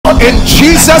In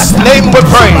Jesus' name we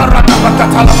pray.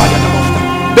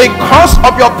 Because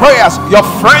of your prayers, your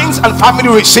friends and family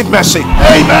receive mercy.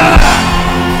 Amen.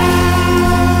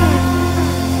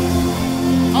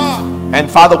 And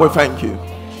Father, we thank you.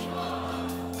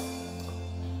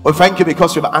 We thank you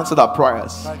because you've answered our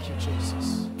prayers. Thank you,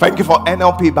 Jesus. Thank you for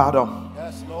NLP battle.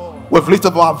 Yes, Lord. We've lifted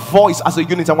up our voice as a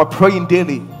unit and we're praying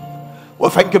daily. We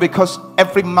thank you because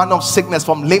every man of sickness,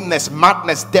 from lameness,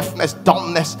 madness, deafness,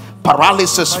 dumbness,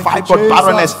 paralysis, fibroid,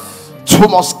 barrenness,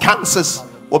 tumors, cancers,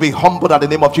 will be humbled at the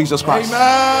name of Jesus Christ.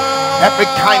 Amen. Every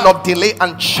kind of delay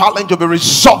and challenge will be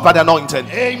resolved by the anointing.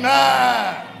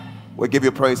 Amen. We give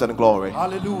you praise and glory.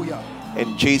 Hallelujah.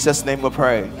 In Jesus' name we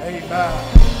pray.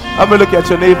 Amen. I'm going to look at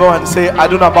your neighbor and say, I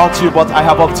don't know about you, but I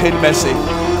have obtained mercy.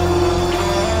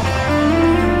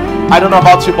 I don't know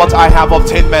about you, but I have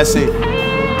obtained mercy.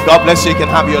 God bless you. You can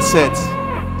have your seat.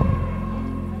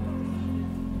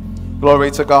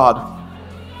 Glory to God.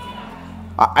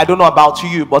 I don't know about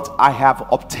you, but I have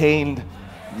obtained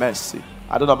mercy.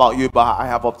 I don't know about you, but I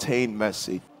have obtained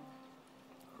mercy.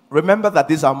 Remember that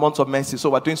these are months of mercy, so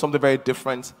we're doing something very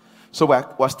different. So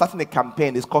we're starting a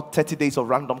campaign. It's called 30 Days of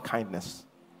Random Kindness.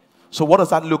 So what does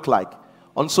that look like?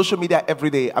 On social media every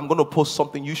day, I'm going to post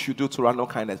something you should do to random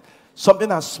kindness.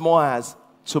 Something as small as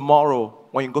tomorrow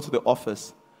when you go to the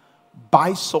office,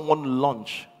 buy someone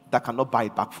lunch that cannot buy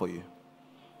it back for you.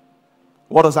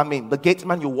 What does that mean? The gate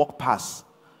man you walk past,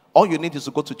 all you need is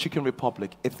to go to Chicken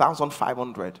Republic,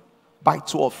 1,500, buy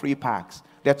 2 or 3 packs.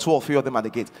 There are 2 or 3 of them at the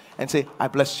gate, and say, I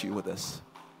bless you with this.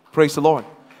 Praise the Lord.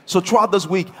 So throughout this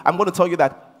week, I'm going to tell you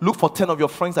that look for 10 of your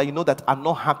friends that you know that are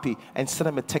not happy and send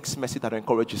them a text message that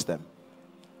encourages them.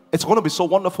 It's going to be so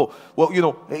wonderful. Well, you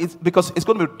know, because it's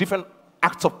going to be different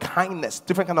acts of kindness,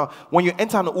 different kind of. When you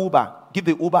enter an Uber, give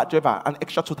the Uber driver an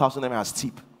extra 2,000 naira as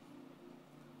tip.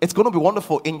 It's going to be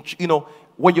wonderful. In, you know,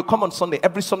 when you come on Sunday,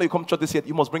 every Sunday you come to church this year,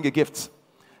 you must bring a gift.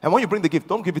 And when you bring the gift,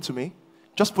 don't give it to me.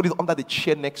 Just put it under the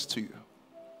chair next to you.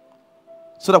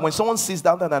 So that when someone sits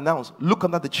down and announces, look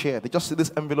under the chair, they just see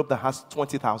this envelope that has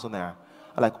 20,000 naira.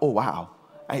 I'm like, oh wow,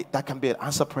 that can be an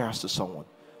answer prayers to someone.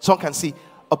 Someone can see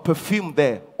a perfume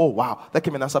there. Oh wow, that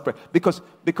can be an answer prayer. Because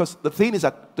the thing is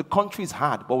that the country is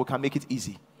hard, but we can make it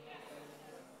easy.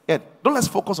 Yeah, don't let's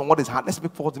focus on what is hard. Let's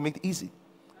focus to make it easy.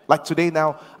 Like today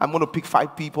now, I'm going to pick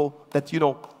 5 people that, you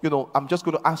know, I'm just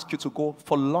going to ask you to go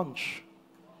for lunch.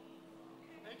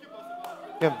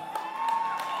 Yeah.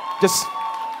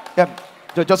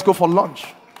 Just go for lunch.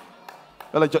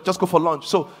 Like, just go for lunch.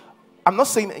 So I'm not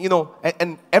saying, you know,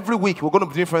 and every week we're going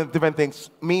to do different things.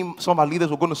 Me, some of our leaders,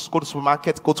 we're going to go to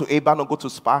supermarkets, go to A-Ban or go to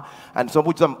Spa. And some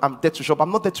of them, I'm there to shop.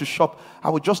 I'm not there to shop. I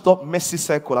would just draw Mercy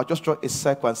circle. I'll just draw a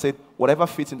circle and say, whatever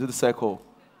fits into the circle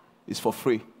is for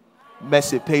free.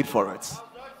 Mercy paid for it.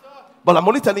 But I'm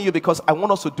only telling you because I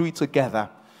want us to do it together.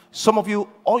 Some of you,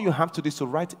 all you have to do is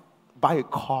to buy a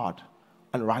card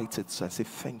and write it and say,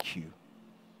 thank you.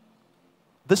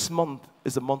 This month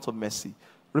is a month of mercy.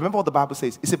 Remember what the Bible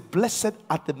says. It says, blessed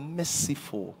are the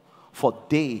merciful, for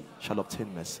they shall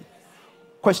obtain mercy.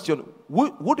 Question,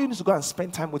 who do you need to go and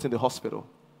spend time with in the hospital?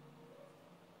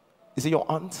 Is it your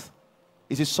aunt?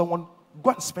 Is it someone?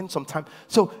 Go and spend some time.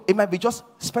 So it might be just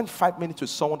spend 5 minutes with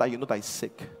someone that you know that is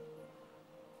sick.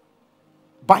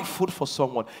 Buy food for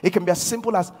someone. It can be as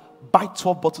simple as buy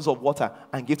 12 bottles of water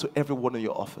and give to everyone in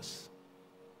your office.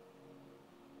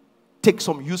 Take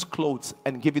some used clothes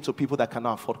and give it to people that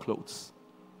cannot afford clothes.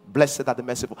 Blessed are the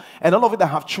merciful. And all of you that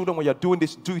have children, when you're doing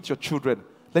this, do it with your children.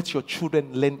 Let your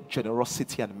children learn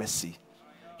generosity and mercy.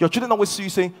 Your children always see you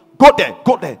saying, go there,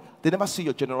 go there. They never see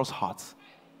your generous heart.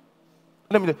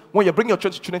 When you bring your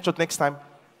children to church next time,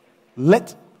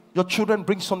 let your children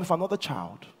bring something for another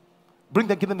child.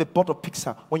 Give them a bottle of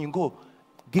pizza. When you go,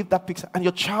 give that pizza. And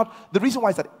your child, the reason why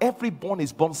is that every born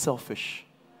is born selfish.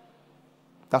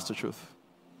 That's the truth.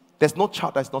 There's no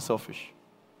child that's not selfish.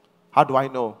 How do I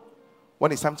know?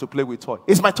 When it's time to play with toy.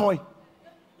 It's my toy.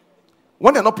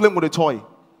 When they're not playing with a toy,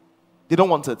 they don't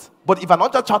want it. But if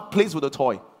another child plays with a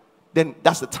toy, then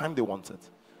that's the time they want it.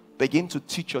 Begin to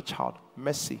teach your child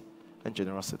mercy and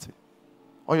generosity.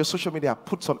 On your social media,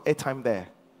 put some airtime there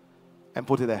and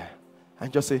put it there.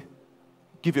 And just say,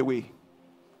 give away.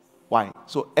 Why?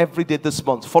 So every day this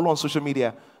month, follow on social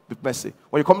media with mercy.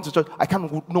 When you come to church, I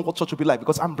can't know what church will be like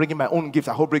because I'm bringing my own gifts.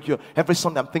 I hope break here. Every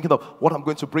Sunday, I'm thinking of what I'm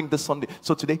going to bring this Sunday.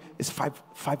 So today is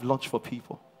five lunch for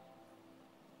people.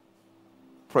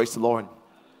 Praise the Lord.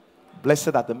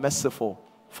 Blessed are the merciful,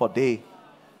 for they.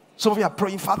 Some of you are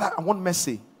praying, Father, I want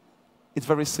mercy. It's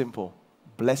very simple.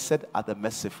 Blessed are the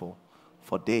merciful,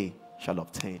 for they shall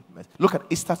obtain mercy. Look at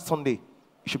Easter Sunday.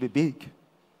 It should be big.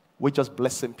 We're just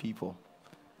blessing people.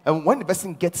 And when the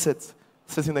person gets it,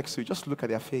 sitting next to you, just look at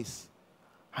their face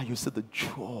and you see the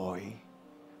joy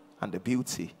and the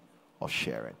beauty of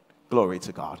sharing. Glory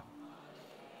to God.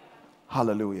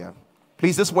 Hallelujah.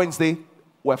 Please, this Wednesday,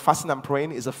 we're fasting and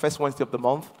praying. It's the first Wednesday of the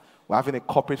month. We're having a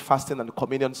corporate fasting and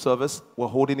communion service. We're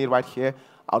holding it right here.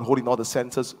 I'm holding all the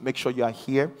centers. Make sure you are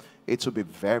here. It will be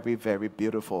very, very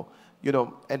beautiful. You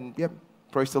know, and yeah,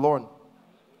 praise the Lord.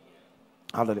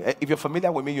 Hallelujah. If you're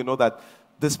familiar with me, you know that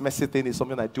this messy thing is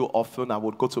something I do often. I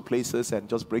would go to places and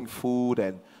just bring food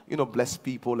and, you know, bless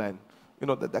people and, you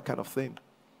know, that kind of thing.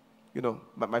 You know,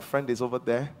 my friend is over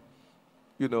there.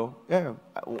 You know, yeah.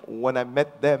 When I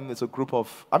met them, it's a group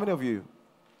of, how many of you?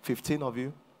 15 of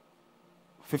you?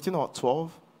 15 or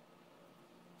 12?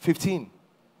 15.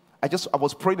 I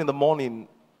was praying in the morning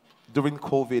during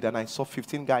COVID and I saw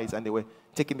 15 guys and they were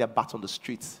taking their bath on the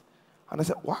streets. And I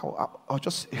said, wow,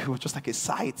 it was just like a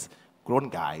sight. Grown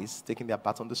guys taking their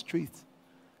bath on the street.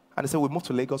 And they said, we moved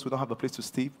to Lagos, we don't have a place to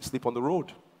sleep on the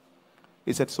road.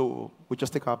 He said, so we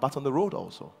just take our bath on the road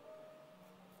also.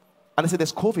 And I said,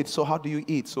 there's COVID, so how do you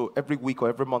eat? So every week or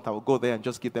every month I would go there and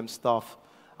just give them stuff.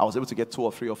 I was able to get 2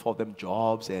 or 3 or 4 of them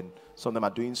jobs, and some of them are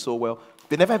doing so well.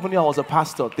 They never even knew I was a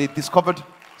pastor. They discovered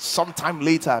sometime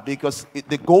later because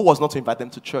the goal was not to invite them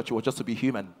to church, it was just to be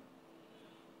human.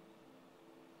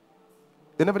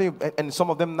 They never knew, and some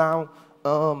of them now,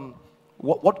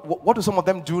 what do some of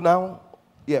them do now?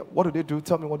 Yeah, what do they do?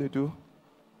 Tell me what they do.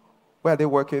 Where are they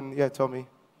working? Yeah, tell me.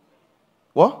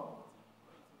 What?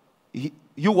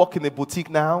 You work in a boutique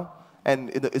now,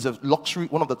 and it's a luxury,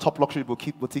 one of the top luxury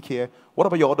boutique here. What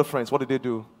about your other friends? What do they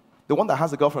do? The one that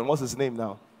has a girlfriend, what's his name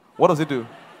now? What does he do?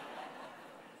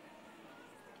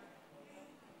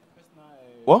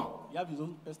 What? He has his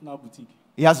own personal boutique.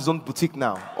 He has his own boutique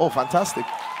now. Oh, fantastic.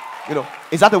 You know,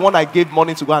 is that the one I gave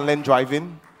money to go and learn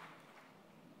driving?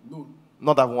 No.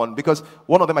 Not that one. Because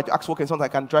one of them, I asked working sometimes,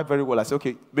 I can drive very well. I said,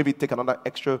 okay, maybe take another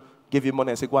extra, give you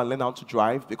money and say, go and learn how to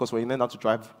drive. Because when you learn how to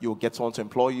drive, you'll get someone to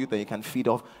employ you, then you can feed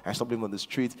off and stop living on the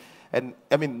street. And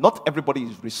I mean, not everybody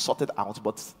is resorted out,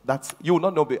 but that's, you will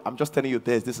not know, I'm just telling you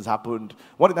this has happened.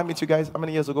 What did I meet you guys? How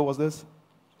many years ago was this?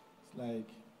 It's like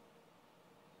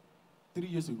 3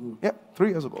 years ago. Yeah, 3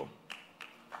 years ago.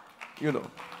 You know.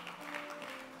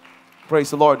 Praise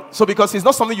the Lord. So because it's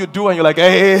not something you do and you're like,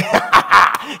 hey,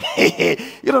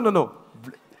 you don't know.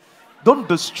 Don't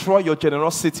destroy your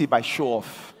generosity by show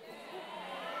off.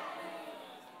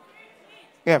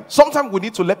 Yeah. Sometimes we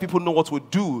need to let people know what we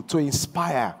do to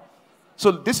inspire.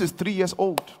 So this is 3 years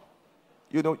old.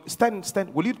 You know, Stan,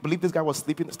 will you believe this guy was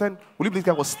sleeping? Stan, will you believe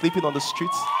this guy was sleeping on the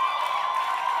streets?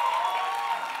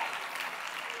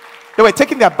 They were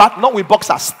taking their bath, not with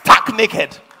boxers, stark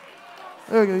naked.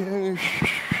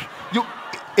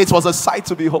 It was a sight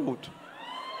to behold.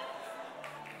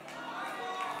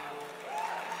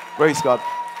 Praise God.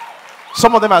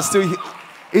 Some of them are still here.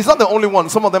 It's not the only one.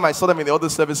 Some of them, I saw them in the other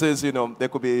services. You know, there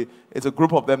could be, it's a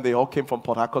group of them. They all came from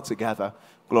Port Harcourt together.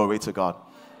 Glory to God.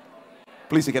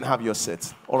 Please, you can have your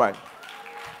seat. All right.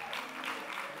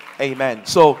 Amen.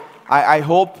 So, I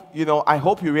hope, you know, I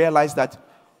hope you realize that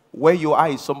where you are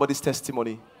is somebody's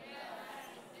testimony.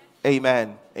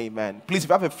 Amen. Amen. Please, if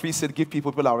you have a free seat, give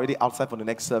people are already outside for the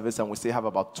next service, and we still have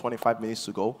about 25 minutes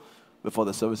to go before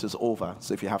the service is over.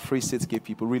 So if you have free seats, give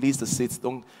people. Release the seats.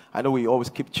 I know we always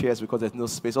keep chairs because there's no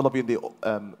space. All of you in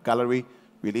the gallery,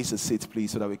 release the seats,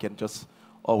 please, so that we can just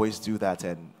always do that.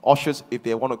 And ushers, if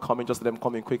they want to come in, just let them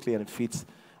come in quickly and fit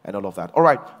and all of that. All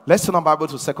right. Let's turn our Bible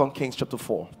to 2 Kings chapter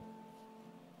 4.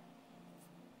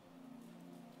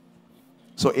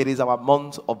 So it is our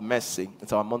month of mercy.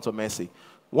 It's our month of mercy.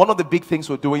 One of the big things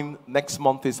we're doing next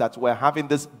month is that we're having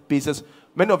this business.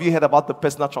 Many of you heard about the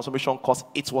personal transformation course.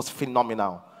 It was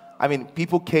phenomenal. I mean,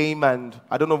 people came, and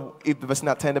I don't know if the person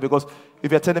attended, because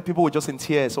if you attended, people were just in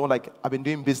tears. So like, I've been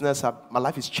doing business. My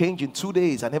life is changed in 2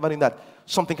 days. I never knew that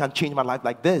something can change my life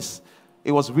like this.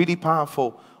 It was really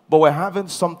powerful. But we're having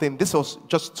something. This was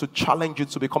just to challenge you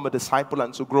to become a disciple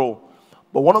and to grow.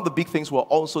 But one of the big things we're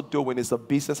also doing is the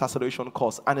business acceleration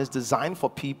course. And it's designed for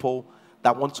people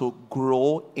that want to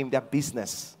grow in their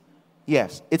business.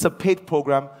 Yes, it's a paid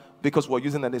program because we're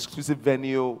using an exclusive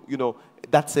venue. You know,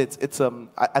 that's it. It's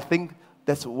I think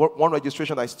there's one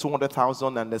registration that is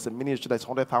 200,000, and there's a miniature that's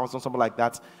 100,000, something like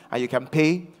that. And you can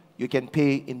pay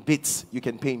in bits. You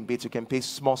can pay in bits. You can pay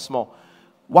small.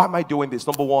 Why am I doing this?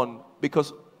 Number one,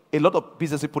 because a lot of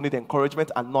business people need encouragement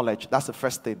and knowledge. That's the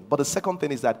first thing. But the second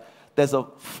thing is that there's a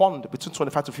fund between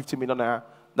 25 to 50 million naira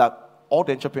that all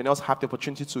the entrepreneurs have the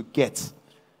opportunity to get,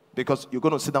 because you're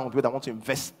going to sit down with people that want to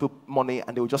invest money,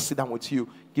 and they will just sit down with you,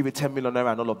 give you 10 million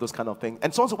naira and all of those kind of things.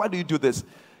 And so why do you do this?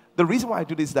 The reason why I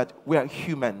do this is that we are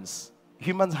humans.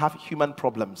 Humans have human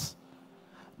problems.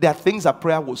 There are things that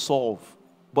prayer will solve,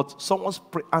 but someone's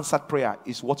answered prayer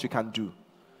is what you can do.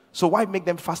 So why make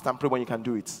them fast and pray when you can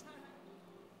do it?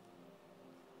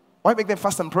 Why make them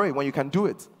fast and pray when you can do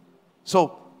it?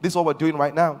 So this is what we're doing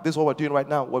right now. This is what we're doing right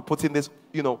now. We're putting this,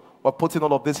 we're putting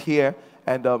all of this here,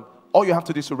 and all you have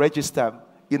to do is to register,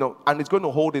 and it's going to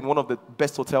hold in one of the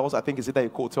best hotels. I think it's either a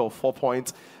hotel or 4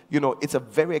 Points. It's a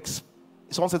very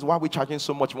someone says, why are we charging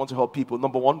so much? We want to help people.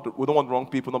 Number one, we don't want wrong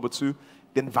people. Number two,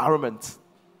 the environment.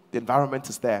 The environment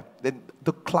is there. Then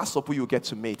the class of who you get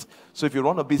to meet. So if you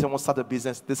run a business and want to start a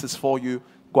business, this is for you.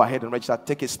 Go ahead and register.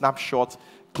 Take a snapshot,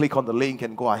 click on the link,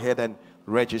 and go ahead and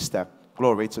register.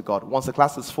 Glory to God. Once the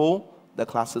class is full, the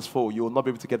class is full. You will not be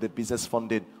able to get the business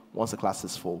funded once the class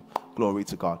is full. Glory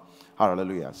to God.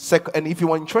 Hallelujah. And if you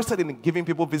are interested in giving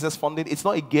people business funding, it's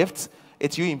not a gift.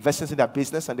 It's you investing in their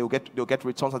business, and they'll get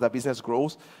returns as their business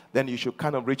grows. Then you should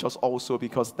kind of reach us also,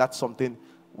 because that's something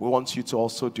we want you to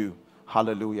also do.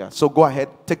 Hallelujah. So go ahead,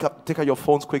 take out your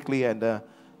phones quickly, and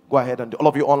go ahead, and all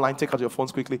of you online, take out your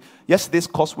phones quickly. Yesterday's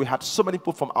course, we had so many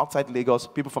people from outside Lagos,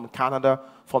 people from Canada,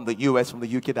 from the US, from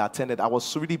the UK that attended. I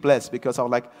was really blessed, because I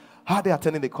was like, how are they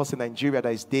attending the course in Nigeria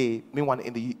that is day? Meanwhile,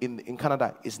 in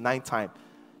Canada, it's nighttime.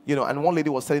 And one lady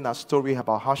was telling her story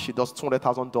about how she does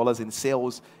 $200,000 in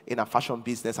sales in a fashion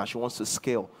business, and she wants to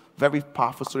scale. Very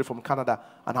powerful story from Canada,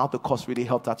 and how the course really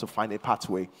helped her to find a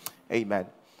pathway. Amen.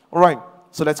 All right,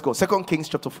 so let's go. 2 Kings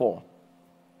chapter 4.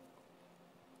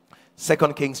 2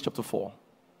 Kings chapter 4.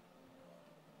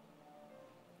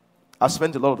 I've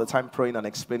spent a lot of the time praying and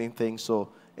explaining things, so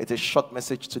it's a short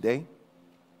message today.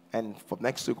 And for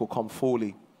next week, we'll come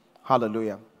fully.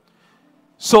 Hallelujah.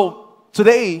 So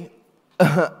today,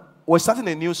 we're starting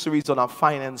a new series on our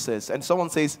finances. And someone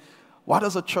says, why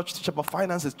does a church teach about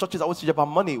finances? Churches always teach about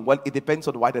money. Well, it depends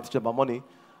on why they teach about money.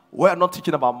 We're not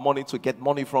teaching about money to get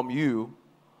money from you.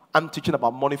 I'm teaching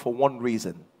about money for one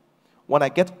reason. When I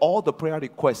get all the prayer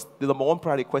requests, the number one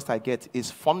prayer request I get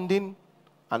is funding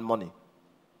and money.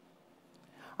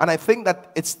 And I think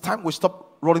that it's time we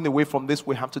stop running away from this.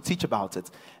 We have to teach about it.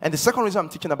 And the second reason I'm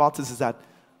teaching about this is that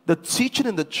the teaching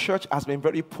in the church has been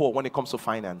very poor when it comes to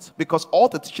finance. Because all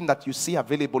the teaching that you see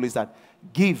available is that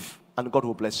give and God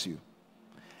will bless you.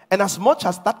 And as much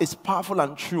as that is powerful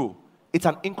and true, it's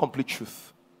an incomplete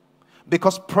truth.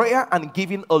 Because prayer and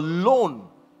giving alone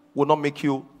will not make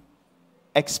you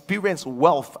experience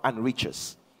wealth and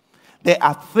riches. There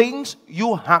are things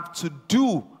you have to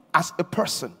do as a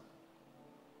person.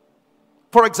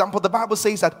 For example, the Bible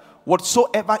says that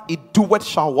whatsoever it doeth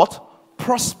shall what?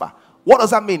 Prosper. What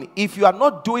does that mean? If you are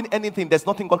not doing anything, there's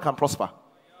nothing God can prosper.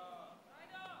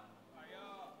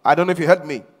 I don't know if you heard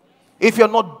me. If you're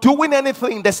not doing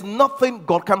anything, there's nothing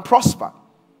God can prosper.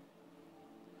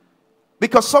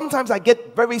 Because sometimes I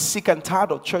get very sick and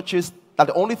tired of churches that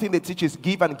the only thing they teach is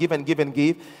give and give and give and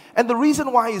give. And the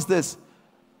reason why is this.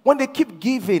 When they keep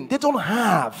giving, they don't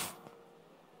have.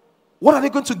 What are they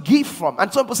going to give from?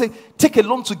 And some people say, take a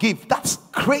loan to give. That's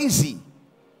crazy.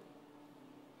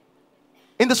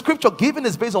 In the scripture, giving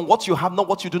is based on what you have, not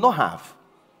what you do not have.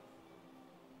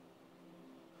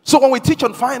 So when we teach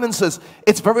on finances,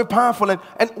 it's very powerful. And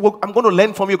I'm going to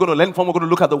learn from you, we're going to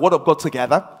look at the word of God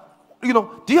together. Do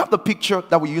you have the picture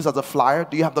that we use as a flyer?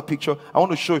 Do you have the picture? I want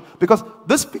to show you. Because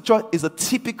this picture is a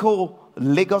typical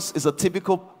Lagos, is a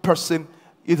typical person,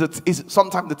 is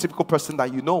sometimes the typical person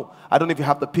that you know. I don't know if you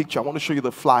have the picture. I want to show you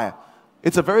the flyer.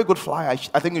 It's a very good flyer.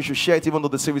 I think you should share it even though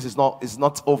the series is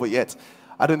not over yet.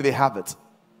 I don't know if they have it.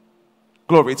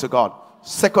 Glory to God.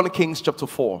 2 Kings chapter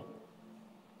 4.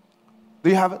 Do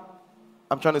you have it?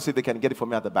 I'm trying to see if they can get it for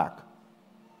me at the back.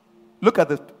 Look at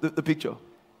the picture.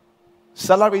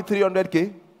 Salary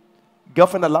 300K.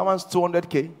 Girlfriend allowance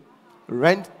 200K.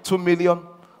 Rent 2 million.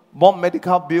 Mom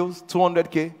medical bills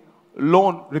 200K.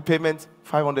 Loan repayment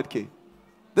 500K.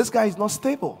 This guy is not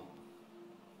stable.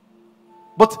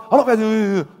 But all of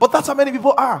us, but that's how many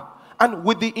people are. And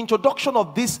with the introduction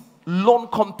of these loan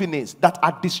companies that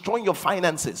are destroying your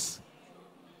finances,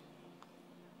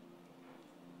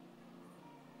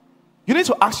 you need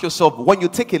to ask yourself, when you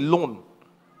take a loan,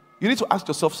 you need to ask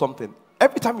yourself something.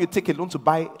 Every time you take a loan to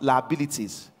buy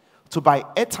liabilities, to buy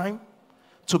airtime,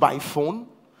 to buy phone,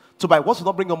 to buy what will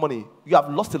not bring you money, you have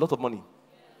lost a lot of money.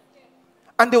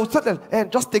 And they will tell them,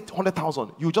 just take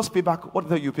 100,000. You just pay back. What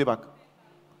do you pay back?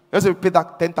 Let's say you pay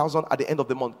back 10,000 at the end of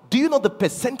the month. Do you know the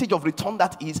percentage of return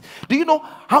that is? Do you know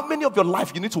how many of your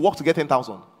life you need to work to get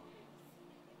 10,000?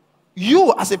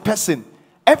 You as a person,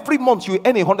 every month you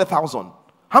earn 100,000.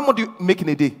 How much do you make in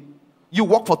a day? You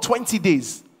work for 20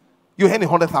 days. You earn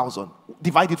 100,000.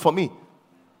 Divide it for me.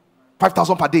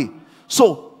 5,000 per day.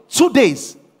 So 2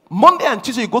 days, Monday and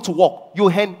Tuesday you go to work, you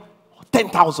earn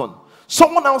 10,000.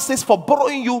 Someone else says, for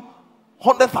borrowing you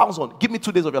 100,000, give me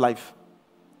 2 days of your life.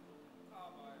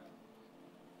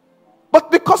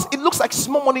 But because it looks like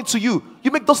small money to you,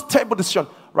 you make those terrible decisions.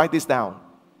 Write this down.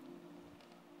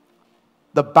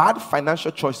 The bad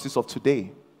financial choices of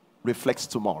today reflects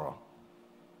tomorrow.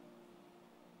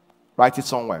 Write it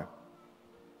somewhere.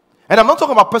 And I'm not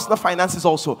talking about personal finances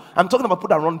also. I'm talking about people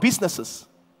that run businesses.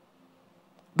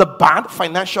 The bad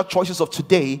financial choices of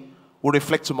today will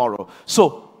reflect tomorrow.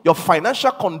 So your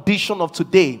financial condition of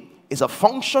today is a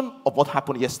function of what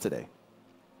happened yesterday.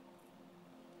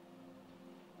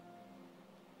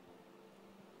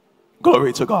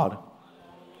 Glory to God.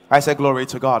 I said glory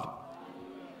to God.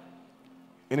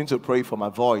 You need to pray for my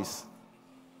voice.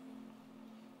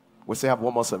 We still have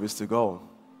one more service to go.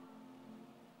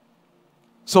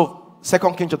 So, 2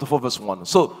 Kings chapter 4 verse 1.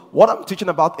 So, what I'm teaching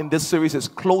about in this series is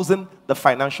closing the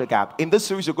financial gap. In this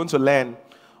series, you're going to learn,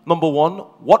 number one,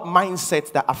 what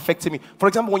mindsets that affected me. For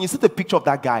example, when you see the picture of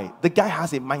that guy, the guy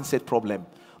has a mindset problem.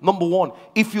 Number one,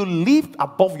 if you live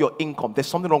above your income, there's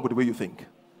something wrong with the way you think.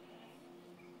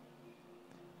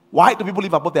 Why do people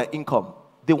live above their income?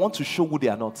 They want to show who they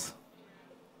are not.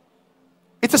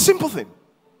 It's a simple thing.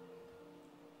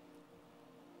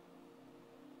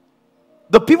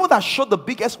 The people that show the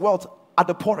biggest wealth are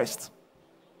the poorest.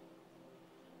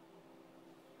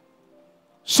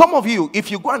 Some of you, if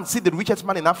you go and see the richest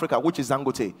man in Africa, which is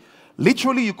Dangote,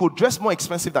 literally you could dress more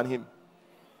expensive than him.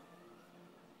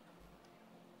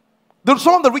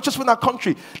 Some of the richest people in our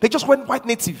country, they just went white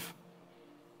native.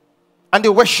 And they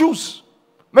wear shoes.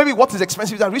 Maybe what is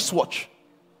expensive is a wristwatch.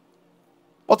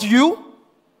 But you,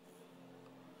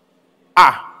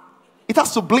 it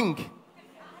has to blink.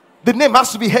 The name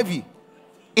has to be heavy.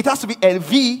 It has to be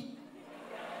LV,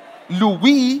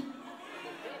 Louis.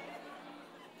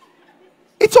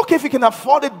 It's okay if you can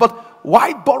afford it, but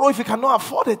why borrow if you cannot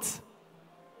afford it?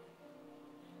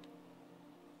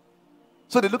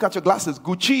 So they look at your glasses,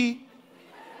 Gucci.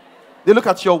 They look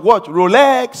at your watch,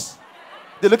 Rolex.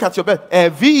 They look at your bed,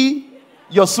 LV.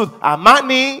 Your suit,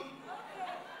 Armani.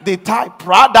 The tie,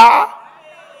 Prada.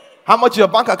 How much your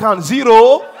bank account?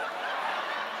 0.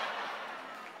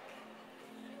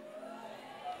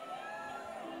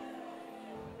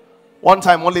 One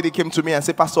time, one lady came to me and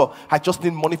said, Pastor, I just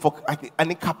need money for, I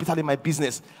need capital in my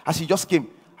business. As she just came,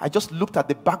 I just looked at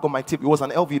the bag of my tape. It was an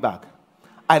LV bag.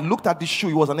 I looked at the shoe.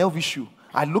 It was an LV shoe.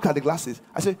 I looked at the glasses.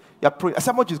 I said, yeah, pray. I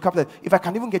said, how much is capital? If I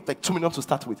can even get like 2 million to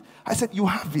start with. I said, you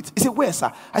have it. He said, where,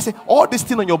 sir? I said, all this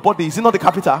thing on your body, is it not the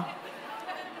capital?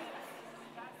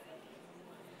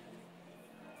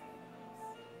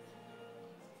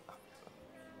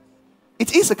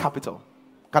 It is a capital.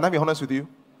 Can I be honest with you?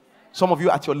 Some of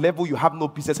you at your level, you have no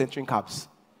business entering cabs.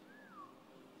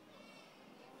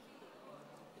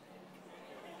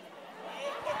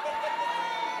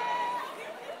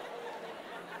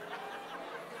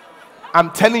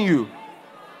 I'm telling you.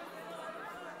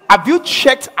 Have you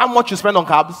checked how much you spend on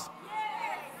cabs?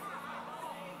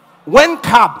 When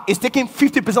cab is taking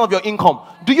 50% of your income,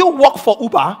 do you work for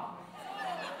Uber?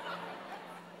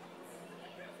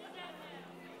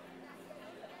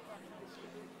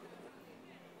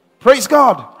 Praise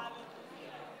God.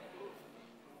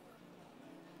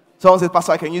 Someone says,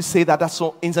 Pastor, can you say that? That's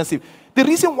so insensitive. The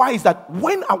reason why is that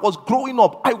when I was growing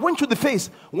up, I went through the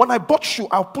phase. When I bought shoe,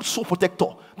 I'll put soap protector.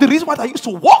 The reason why I used to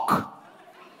walk.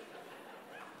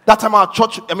 That time our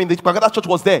church, the Bagada church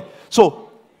was there.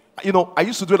 So, I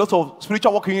used to do a lot of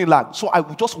spiritual work in Unilag. So I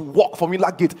would just walk from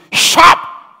Unilag gate, sharp,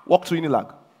 walk to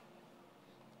Unilag.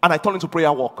 And I turned into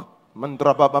prayer walk. So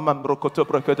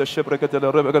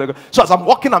as I'm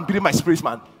walking, I'm building my spirit,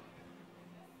 man.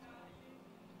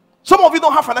 Some of you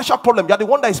don't have financial problem. You're the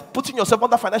one that is putting yourself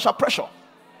under financial pressure.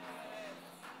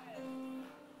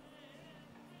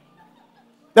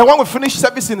 Then when we finish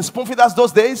service in Spoonfeeders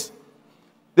those days,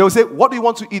 they will say, what do you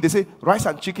want to eat? They say, rice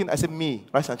and chicken. I said, me,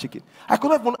 rice and chicken. I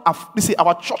could not even, they say,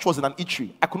 our church was in an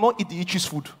eatery. I could not eat the eatery's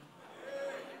food.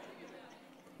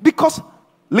 Because,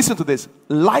 listen to this,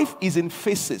 life is in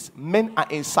phases. Men are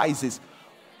in sizes.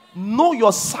 Know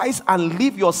your size and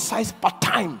live your size part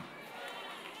time.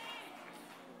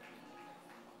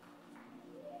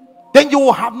 Then you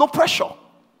will have no pressure.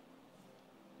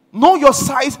 Know your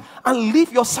size and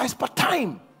live your size part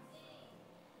time.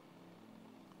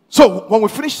 So when we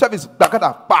finish service,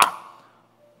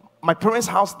 my parents'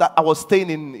 house that I was staying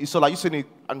in Isola, I used to stay in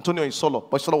Antonio Isola,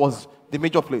 but Isola was the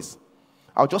major place.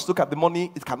 I'll just look at the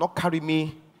money, it cannot carry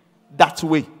me that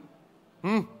way.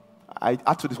 I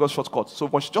had to discuss shortcut. So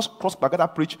once you just cross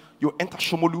Bagada Bridge, you enter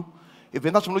Shomolu. If you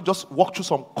enter Shomolu, just walk through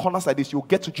some corners like this, you'll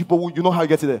get to Jibowu. You know how you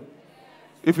get to there.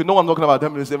 If you know what I'm talking about,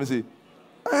 let me see.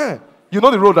 You know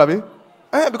the road, Abby?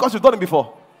 Because you've done it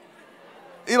before.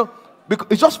 You know, because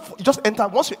you just enter.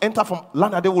 Once you enter from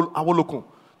Lana de Awolokun,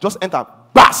 just enter.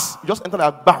 Bass! You just enter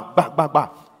that bang.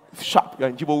 Sharp, you're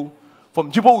in Jibo.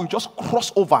 From Jibo, you just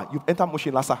cross over. You've entered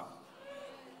Moshe Lassa.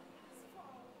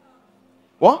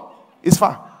 What? It's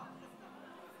far.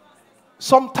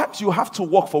 Sometimes you have to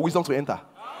walk for wisdom to enter.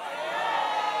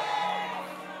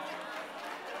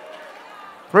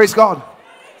 Praise God.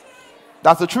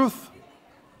 That's the truth.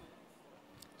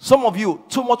 Some of you,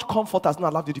 too much comfort has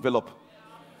not allowed you to develop.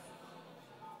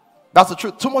 That's the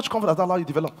truth. Too much comfort has not allowed you to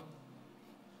develop.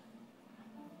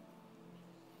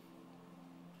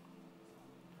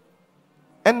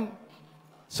 And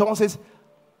someone says,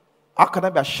 how can I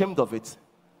be ashamed of it?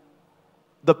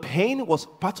 The pain was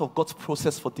part of God's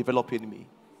process for developing me.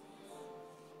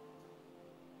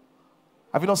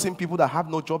 Have you not seen people that have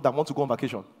no job that want to go on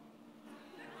vacation?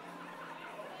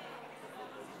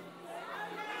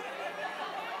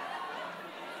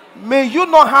 May you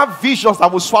not have visions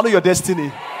that will swallow your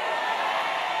destiny.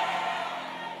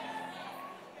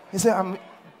 He said,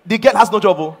 the girl has no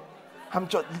job.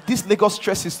 This Lagos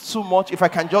stress is too much. If I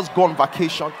can just go on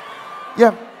vacation.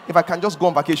 Yeah, if I can just go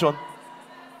on vacation.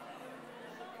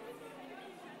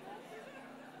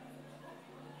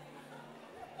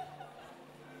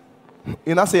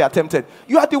 You now say you're tempted.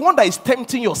 You are the one that is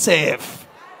tempting yourself.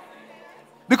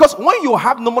 Because when you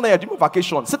have no money and you're doing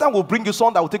vacation, Satan will bring you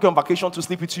someone that will take you on vacation to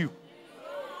sleep with you.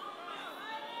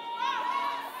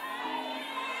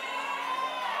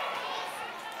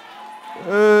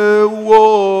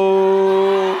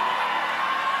 Whoa.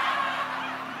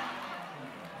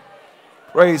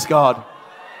 Praise God.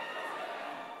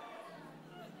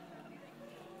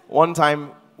 One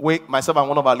time, myself and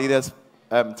one of our leaders,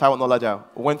 Taiwan Olaja,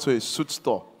 went to a suit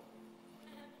store.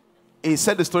 He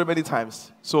said the story many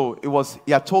times. So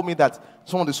he had told me that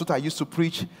some of the suits I used to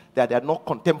preach, that they are not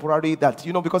contemporary, that,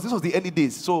 because this was the early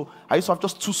days. So I used to have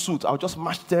just 2 suits. I would just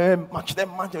match them. I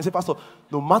say, Pastor,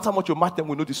 no matter how much you match them,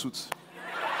 we know the suits.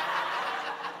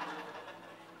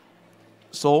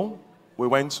 So we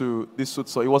went to this suit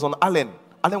store. It was on Allen.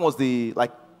 Allen was the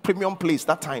premium place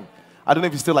that time. I don't know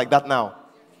if it's still like that now.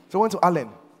 So we went to Allen.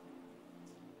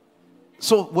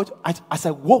 So I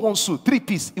said, what one suit?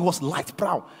 3-piece. It was light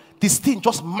brown. This thing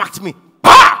just marked me.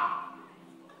 Ah!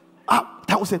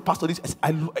 That was it, Pastor.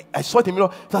 I saw it in the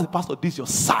mirror. I said, Pastor, this is your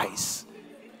size.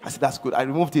 I said, that's good. I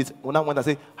removed it. When I went, I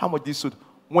said, how much this suit?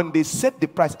 When they said the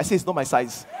price, I said, it's not my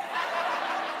size.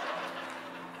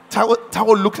 Tao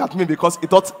looked at me because he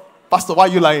thought, Pastor, why are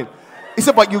you lying? He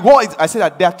said, but you go. I said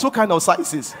that there are 2 kinds of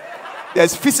sizes.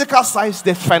 There's physical size,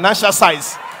 there's financial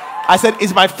size. I said,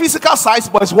 it's my physical size,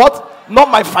 but it's what? Not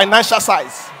my financial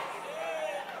size.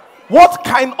 What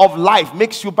kind of life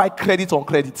makes you buy credit on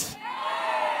credit?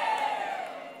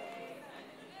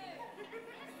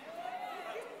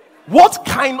 What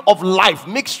kind of life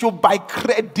makes you buy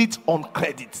credit on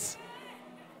credit?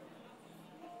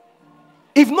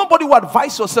 If nobody will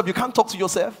advise yourself, you can't talk to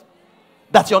yourself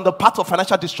that you're on the path of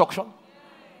financial destruction.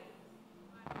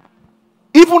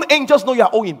 Even angels know you're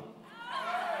owing.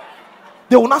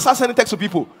 They will not start sending text to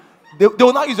people. They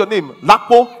will not use your name.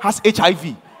 Lakpo has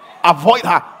HIV. Avoid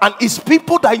her. And it's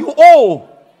people that you owe.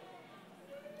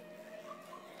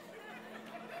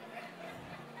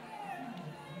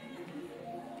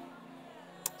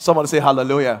 Someone say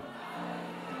hallelujah.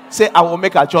 Say, I will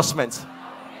make adjustments.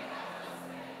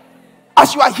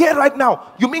 As you are here right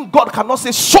now, you mean God cannot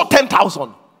say, sow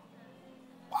 10,000?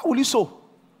 Why will you sow?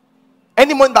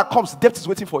 Any money that comes, debt is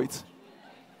waiting for it.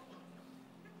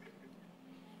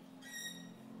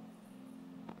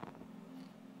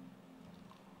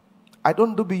 I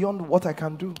don't do beyond what I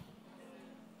can do.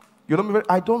 You know me?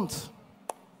 I don't.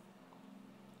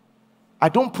 I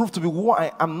don't prove to be who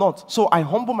I am not. So I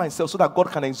humble myself so that God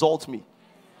can exalt me.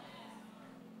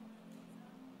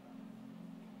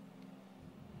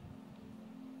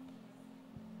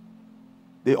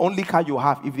 The only car you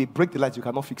have, if they break the lights, you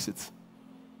cannot fix it.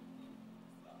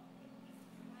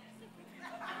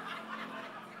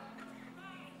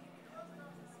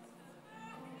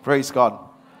 Praise God.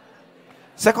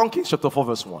 2 Kings chapter 4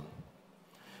 verse 1.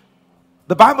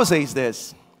 The Bible says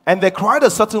this. And they cried a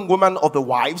certain woman of the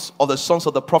wives of the sons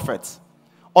of the prophets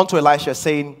unto Elisha,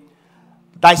 saying,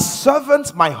 Thy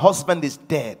servant, my husband, is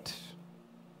dead.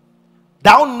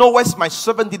 Thou knowest my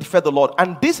servant did fear the Lord.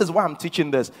 And this is why I'm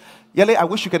teaching this. Yele, I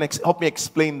wish you can help me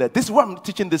explain that. This is why I'm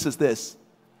teaching this is this.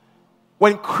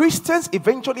 When Christians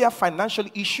eventually have financial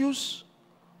issues,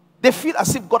 they feel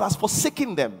as if God has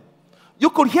forsaken them. You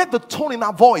could hear the tone in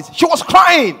her voice. She was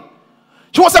crying.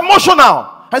 She was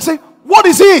emotional. And say, what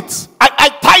is it? I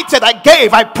tithed, I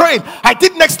gave, I prayed, I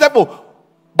did next level.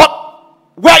 But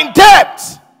We're in debt.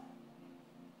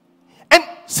 And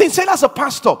sincerely as a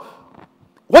pastor,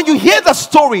 when you hear the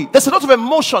story, there's a lot of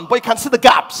emotion, but you can see the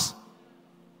gaps.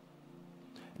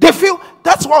 They feel,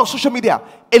 that's why on social media,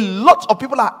 a lot of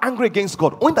people are angry against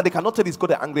God, only that they cannot tell it's God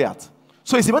they're angry at.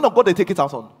 So it's the man of God they take it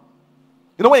out on.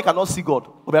 You know when you cannot see God,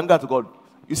 or be angry at God,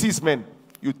 you see his men,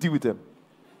 you deal with them.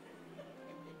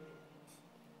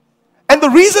 And the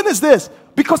reason is this,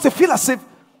 because they feel as if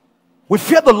we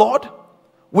fear the Lord,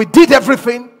 we did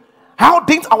everything. How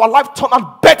didn't our life turn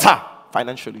out better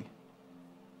financially?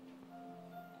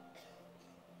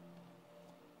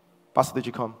 Pastor, did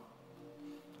you come?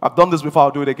 I've done this before,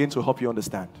 I'll do it again to help you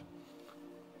understand.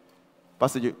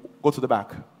 Pastor, you go to the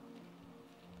back.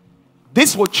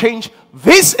 This will change,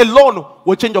 this alone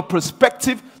will change your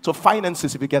perspective to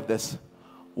finances if you get this.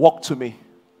 Walk to me.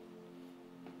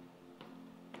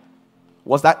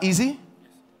 Was that easy?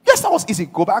 Yes, that was easy.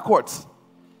 Go backwards.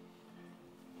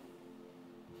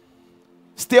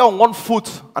 Stay on one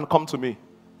foot and come to me.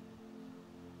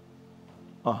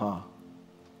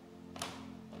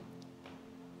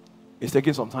 It's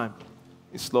taking some time.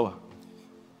 It's slower.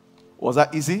 Was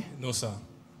that easy? No, sir.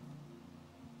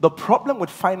 The problem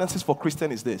with finances for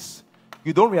Christians is this.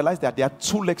 You don't realize that there are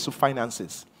two legs to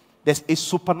finances. There's a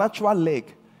supernatural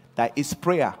leg that is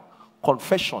prayer,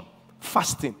 confession,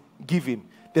 fasting, giving.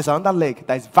 There's another leg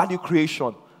that is value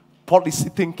creation, policy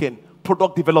thinking,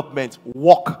 product development,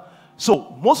 work.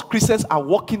 So most Christians are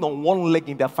working on one leg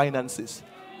in their finances.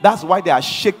 That's why they are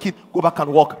shaking. Go back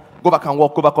and walk. Go back and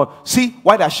walk. Go back on. See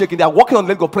why they are shaking? They are walking on the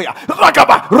leg of prayer.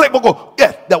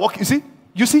 Yeah, they're walking. You see?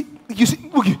 You see? You see?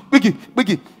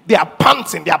 Boogie. They are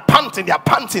panting. They are panting. They are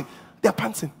panting. They are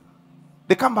panting.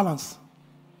 They can't balance.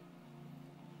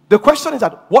 The question is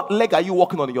that what leg are you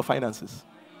walking on in your finances?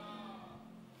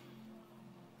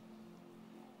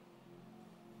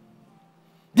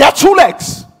 There are two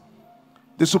legs.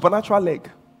 The supernatural leg.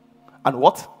 And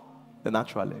what? The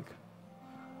natural leg.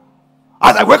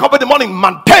 As I wake up in the morning,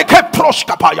 man, take a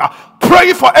proshkapaya,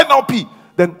 pray for NLP.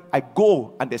 Then I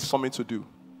go and there's something to do.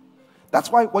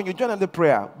 That's why when you join in the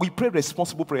prayer, we pray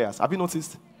responsible prayers. Have you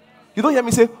noticed? You don't hear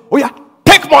me say, oh yeah,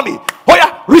 take money. Oh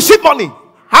yeah, receive money.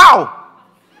 How?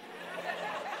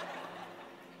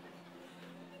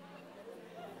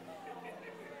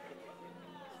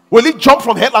 Will it jump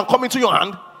from hell and come into your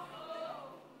hand?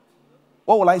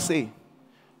 What will I say?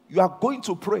 You are going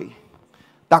to pray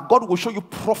that God will show you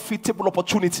profitable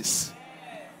opportunities.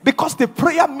 Because the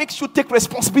prayer makes you take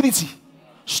responsibility.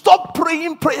 Stop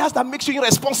praying prayers that makes you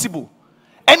irresponsible.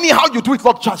 Anyhow you do it,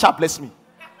 Lord, shall bless me.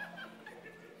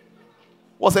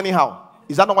 What's anyhow?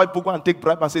 Is that not why people go and take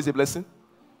bribe and say it's a blessing?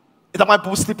 Is that why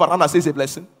people sleep around and say it's a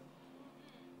blessing?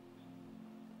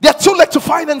 There are two legs to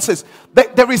finances.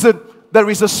 There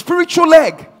is a spiritual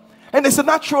leg and there's a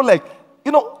natural leg.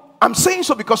 You know, I'm saying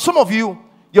so because some of you,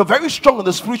 you're very strong on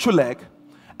the spiritual leg,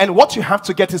 and what you have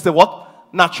to get is the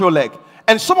what? Natural leg.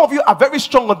 And some of you are very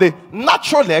strong on the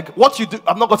natural leg. What you do,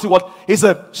 I'm not going to what is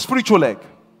a spiritual leg.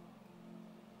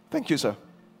 Thank you, sir.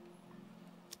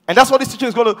 And that's what this teaching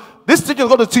is going to. This teaching is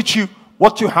going to teach you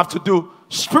what you have to do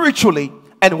spiritually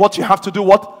and what you have to do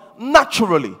what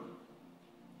naturally.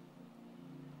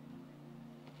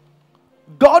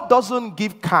 God doesn't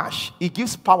give cash; He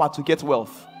gives power to get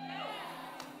wealth.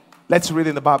 Let's read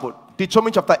in the Bible.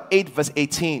 Deuteronomy chapter 8, verse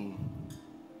 18.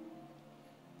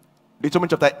 Deuteronomy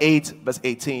chapter 8, verse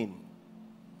 18.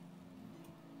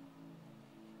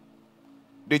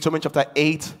 Deuteronomy chapter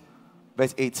 8,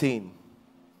 verse 18.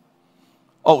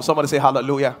 Oh, somebody say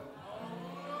hallelujah.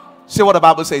 See what the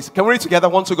Bible says. Can we read together?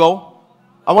 Want to go?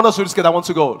 I want us to read together. I want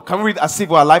to go. Can we read as if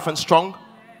we are alive and strong?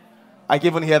 I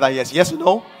give and hear that yes. Yes or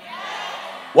no?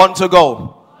 Yes. Want to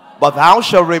go? But thou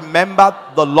shalt remember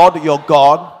the Lord your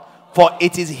God, for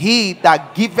it is He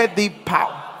that giveth thee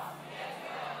power.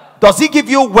 Does He give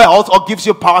you wealth or gives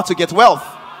you power to get wealth?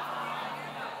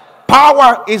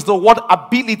 Power is the word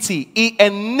ability. He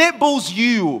enables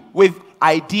you with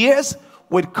ideas,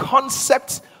 with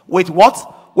concepts, with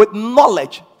what? With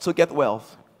knowledge to get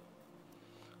wealth.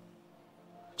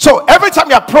 So every time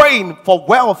you are praying for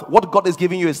wealth, what God is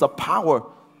giving you is the power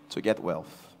to get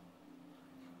wealth.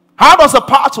 How does the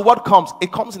power to what comes?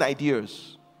 It comes in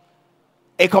ideas.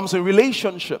 It comes in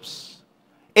relationships.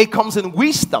 It comes in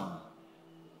wisdom.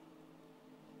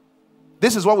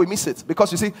 This is why we miss it.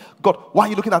 Because you say, God, why are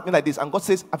you looking at me like this? And God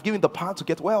says, I've given the power to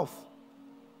get wealth.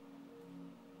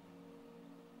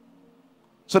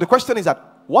 So the question is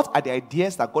that, what are the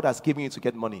ideas that God has given you to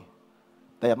get money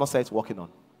that you have not started working on?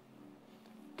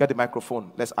 Get the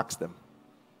microphone. Let's ask them.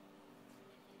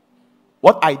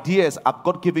 What ideas have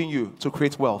God given you to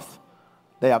create wealth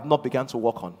that you have not begun to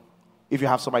work on? If you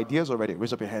have some ideas already,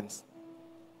 raise up your hands.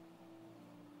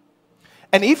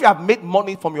 And if you have made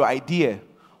money from your idea,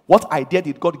 what idea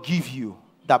did God give you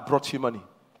that brought you money?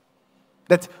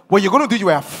 That when you're going to do, you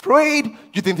were afraid,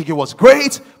 you didn't think it was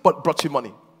great, but brought you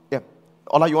money. Yeah.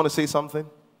 Ola, you want to say something?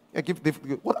 Yeah,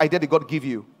 what idea did God give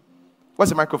you? Where's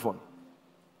the microphone?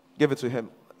 Give it to him.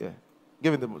 Yeah.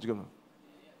 Give him.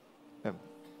 Yeah.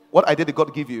 What idea did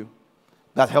God give you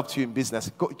that helped you in business?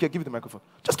 Give it the microphone.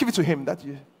 Just give it to him.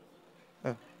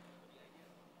 Yeah.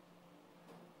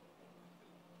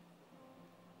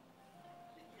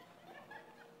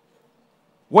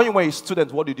 When you were a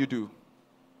student, what did you do?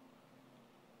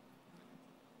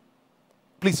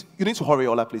 Please, you need to hurry,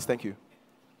 Ola, please. Thank you.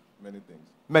 Many things.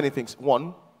 Many things.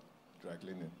 One, Dry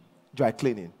cleaning. dry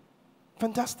cleaning.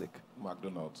 Fantastic.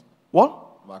 McDonald's.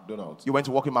 What? McDonald's. You went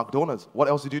to work in McDonald's. What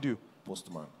else did you do?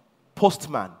 Postman.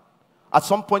 Postman. At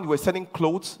some point, you were selling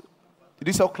clothes. Did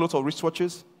you sell clothes or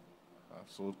wristwatches? I've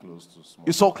sold clothes to small.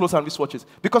 You sold clothes and wristwatches.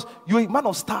 Because you're a man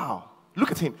of style.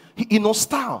 Look at him. He knows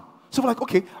style. So we're like,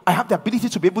 okay, I have the ability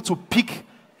to be able to pick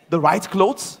the right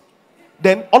clothes.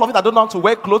 Then all of it, I don't know how to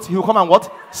wear clothes. He will come and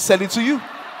what? Sell it to you.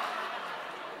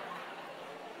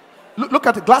 Look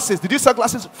at the glasses. Did you sell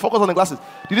glasses? Focus on the glasses.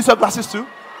 Did you sell glasses too?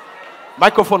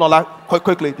 Microphone, Ola,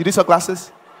 quickly. Did you sell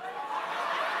glasses?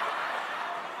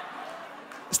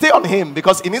 Stay on him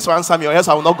because he needs to answer me or else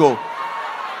I will not go.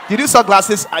 Did you sell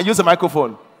glasses and use a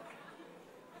microphone?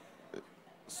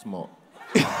 Small.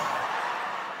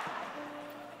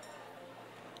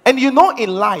 And in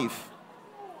life,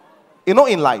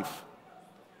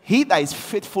 he that is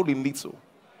faithful in little,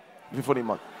 faithful in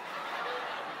much.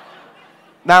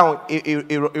 Now, he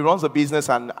runs a business,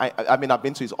 and I've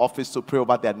been to his office to pray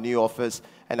about their new office,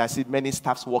 and I see many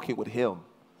staffs working with him.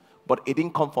 But it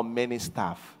didn't come from many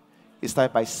staff. It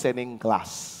started by selling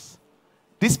glass.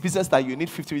 This business that you need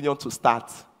 50 million to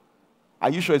start, are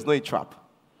you sure it's not a trap?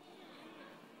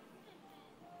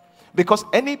 Because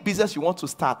any business you want to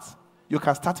start, you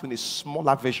can start with a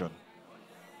smaller version.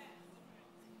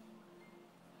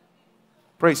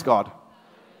 Praise God.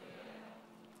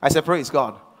 I said, praise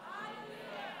God.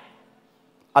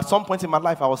 At some point in my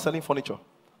life, I was selling furniture,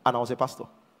 and I was a pastor.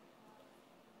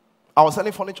 I was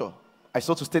selling furniture. I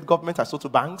sold to state government. I sold to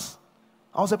banks.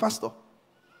 I was a pastor.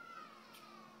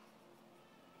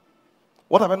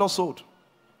 What have I not sold?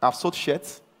 I've sold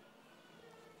shirts.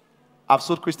 I've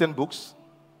sold Christian books.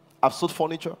 I've sold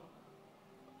furniture.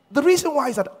 The reason why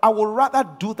is that I would rather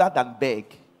do that than beg.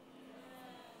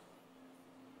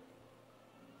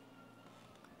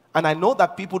 And I know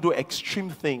that people do extreme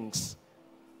things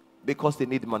because they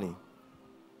need money.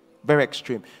 Very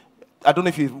extreme. I don't know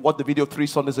if you watched the video 3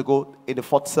 Sundays ago in the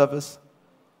 4th service.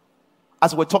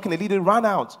 As we're talking, a lady ran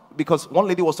out because one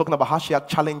lady was talking about how she had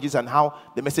challenges and how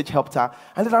the message helped her.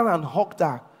 And they ran and hugged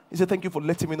her. He said, thank you for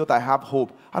letting me know that I have hope.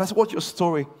 And I said, what's your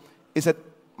story? He said,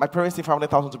 my parents need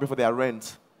 500,000 to pay for their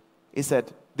rent. He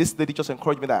said, this lady just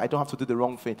encouraged me that I don't have to do the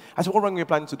wrong thing. I said, what wrong are you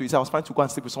planning to do? He said, I was planning to go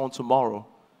and sleep with someone tomorrow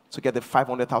to get the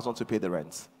 500,000 to pay the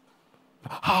rent.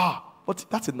 But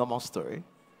that's a normal story.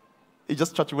 He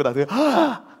just church people that say,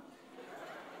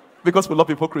 because we love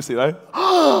hypocrisy, right?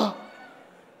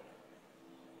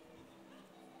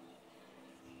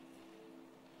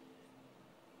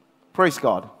 Praise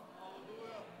God.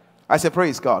 I said,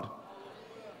 praise God.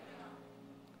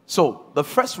 So, the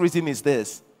first reason is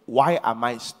this. Why am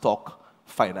I stuck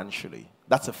financially?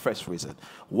 That's the first reason.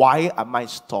 Why am I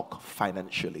stuck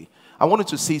financially? I wanted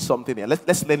to see something here.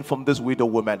 Let's learn from this widow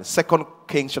woman. 2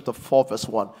 Kings chapter 4 verse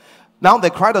 1. Now there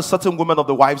cried a certain woman of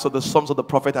the wives of the sons of the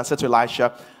prophet and said to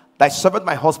Elisha, thy servant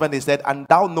my husband is dead, and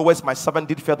thou knowest my servant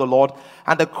did fear the Lord,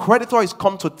 and the creditor is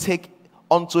come to take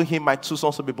unto him my 2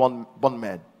 sons to be born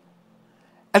men.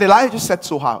 And Elijah said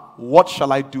to her, what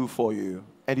shall I do for you?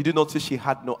 And did you notice she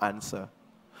had no answer?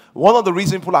 One of the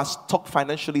reasons people are stuck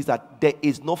financially is that there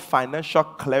is no financial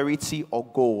clarity or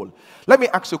goal. Let me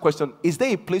ask you a question. Is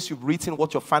there a place you've written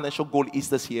what your financial goal is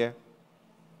this year?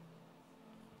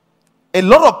 A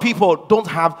lot of people don't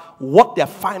have what their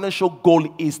financial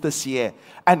goal is this year.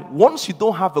 And once you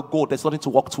don't have a goal, there's nothing to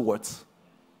work towards.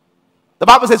 The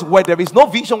Bible says, where there is no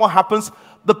vision, what happens?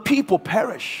 The people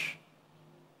perish.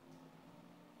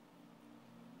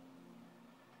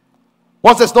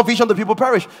 Once there's no vision, the people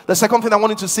perish. The second thing I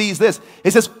wanted to see is this.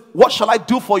 It says, what shall I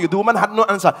do for you? The woman had no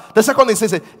answer. The second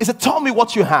thing he said, tell me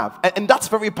what you have. And that's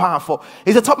very powerful.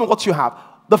 He said, tell me what you have.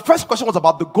 The first question was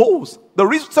about the goals.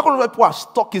 The second reason people are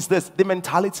stuck is this, the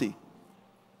mentality.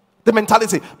 The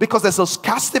mentality. Because there's a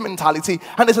scarcity mentality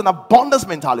and there's an abundance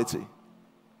mentality.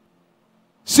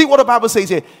 See what the Bible says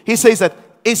here. It says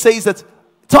that,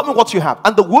 tell me what you have.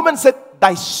 And the woman said,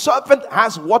 thy servant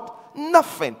has what?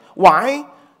 Nothing. Why?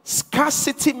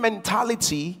 Scarcity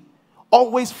mentality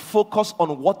always focus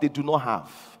on what they do not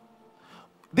have.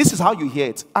 This is how you hear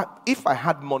it. If I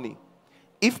had money,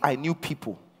 if I knew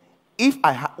people, if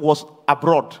I was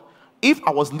abroad, if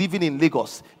I was living in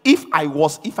Lagos, if I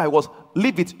was,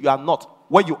 leave it, you are not.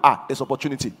 Where you are, there's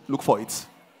opportunity. Look for it.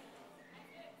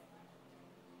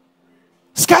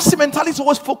 Scarcity mentality is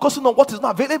always focusing on what is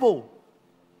not available.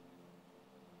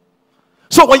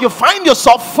 So when you find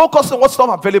yourself focusing on what's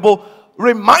not available,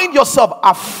 remind yourself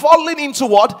of falling into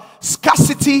what?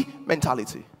 Scarcity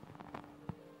mentality.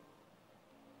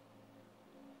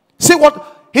 See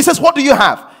what? He says, what do you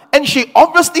have? And she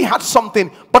obviously had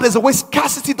something, but there's a way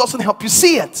scarcity doesn't help you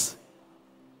see it.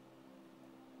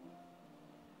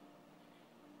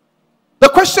 The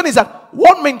question is that,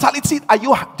 what mentality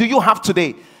do you have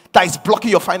today that is blocking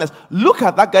your finance? Look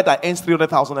at that guy that earns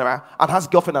 300,000 naira and has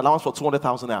girlfriend allowance for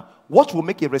 200,000 naira. What will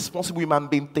make a responsible human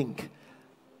being think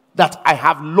that I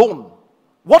have loan?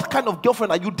 What kind of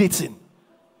girlfriend are you dating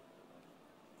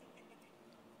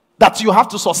that you have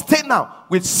to sustain now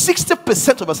with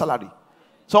 60% of your salary?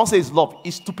 Someone says love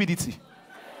is stupidity.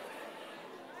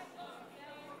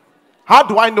 How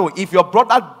do I know if your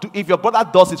brother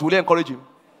does it, will you encourage him?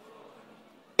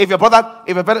 If your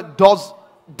brother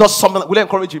does something, will you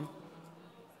encourage him?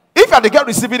 If you are the girl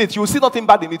receiving it, you will see nothing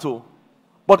bad in it all.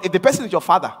 But if the person is your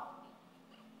father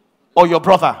or your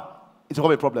brother, it will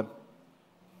become a problem.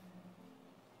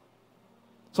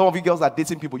 Some of you girls are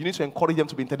dating people. You need to encourage them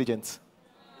to be intelligent.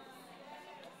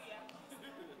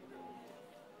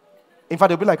 In fact,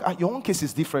 they'll be like, your own case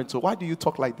is different, so why do you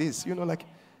talk like this?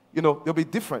 They'll be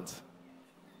different.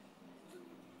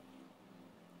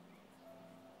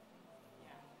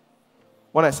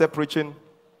 When I said preaching,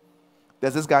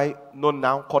 there's this guy known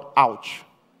now called Ouch.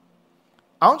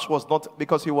 Ouch was not,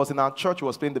 because he was in our church, he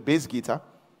was playing the bass guitar.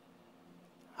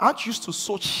 Ouch used to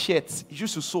sew shirts. He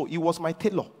used to sew. He was my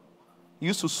tailor. He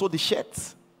used to sew the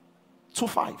shirts.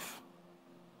 2.5.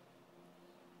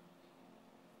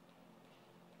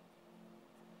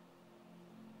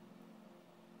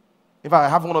 In fact, I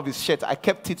have one of his shirts. I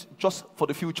kept it just for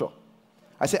the future.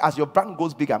 I said, as your brand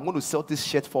goes bigger, I'm going to sell this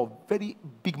shirt for very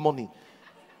big money,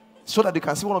 so that you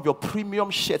can see one of your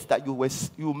premium shirts that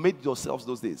you made yourselves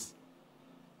those days.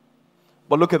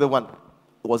 But look at the one.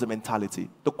 It was a mentality.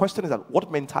 The question is that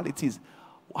what mentality is?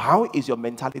 How is your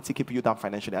mentality keeping you down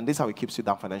financially? And this is how it keeps you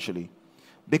down financially.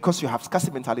 Because you have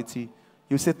scarcity mentality,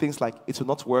 you say things like, it will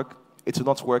not work,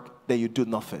 then you do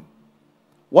nothing.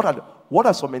 What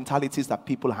are some mentalities that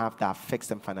people have that affects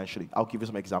them financially? I'll give you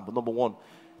some examples. Number one,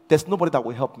 there's nobody that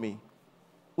will help me.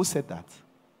 Who said that?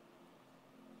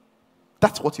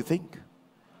 That's what you think.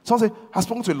 Someone say, I've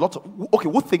spoken to a lot of... Okay,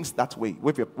 who thinks that way?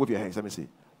 Wave your hands, let me see.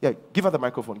 Yeah, give her the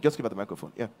microphone. Just give her the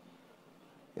microphone. Yeah.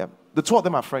 Yeah. The two of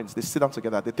them are friends. They sit down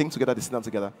together. They think together. They sit down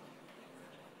together.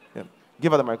 Yeah.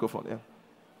 Give her the microphone. Yeah.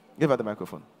 Give her the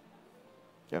microphone.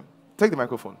 Yeah. Take the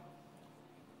microphone.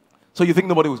 So you think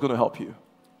nobody was going to help you?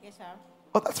 Yes, sir.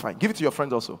 Oh, that's fine. Give it to your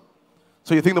friends also.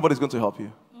 So you think nobody's going to help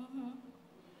you?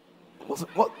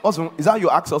 Mm-hmm. Is that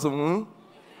your ask also? Mm-hmm?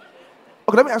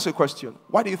 Okay, let me ask you a question.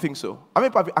 Why do you think so? How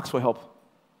many people ask for help?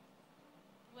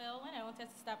 Well, when I wanted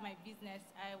to start my business,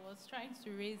 I was trying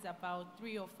to raise about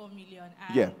 3 or 4 million.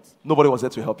 And yeah. Nobody was there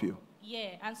to help you.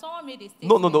 Yeah, and someone made a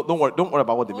statement. No. Don't worry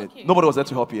about what they made. Nobody was there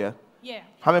to help you, yeah? Yeah.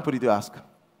 How many people did you ask?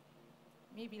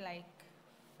 Maybe like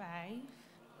 5.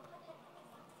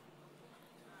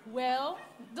 Well,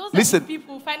 those are the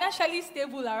people financially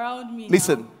stable around me.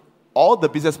 Listen, all the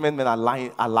businessmen are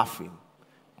laughing.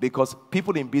 Because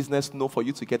people in business know for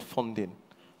you to get funding,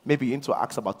 maybe you need to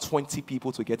ask about 20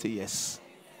 people to get a yes.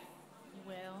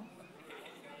 Well,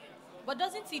 but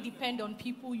doesn't it depend on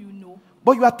people you know?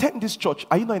 But you attend this church.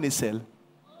 Are you not in a cell?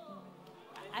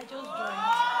 I just joined.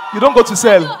 You don't go to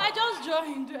cell? No, I just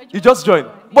joined. You just joined.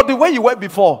 But the way you went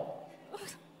before.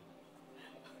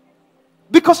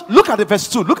 Because look at the verse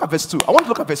 2. Look at verse 2. I want to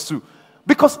look at verse 2.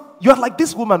 Because you are like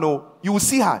this woman, you will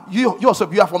see her. You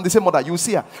yourself, you are from the same mother. You will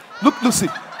see her. Look, see.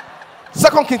 2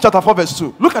 Kings chapter 4 verse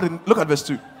 2. Look at verse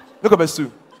 2. Look at verse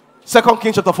 2. 2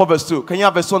 Kings chapter 4 verse 2. Can you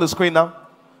have verse 2 on the screen now?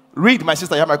 Read, my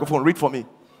sister, you have a microphone. Read for me.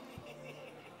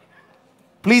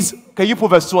 Please, can you put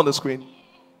verse 2 on the screen?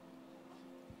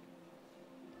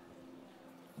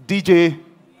 DJ.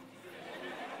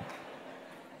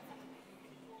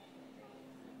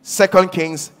 2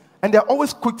 Kings. And they're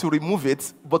always quick to remove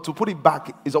it, but to put it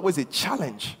back is always a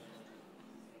challenge.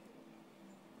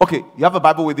 Okay, you have a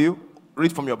Bible with you?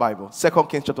 Read from your Bible. 2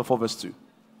 Kings chapter 4 verse 2.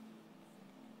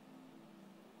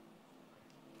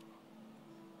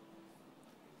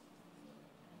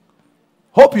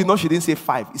 Hope you know she didn't say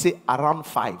 5. He said around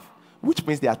 5, which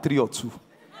means there are 3 or 2.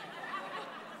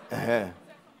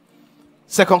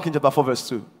 2 Kings chapter 4 verse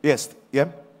 2. Yes. Yeah.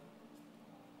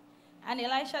 And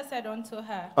Elisha said unto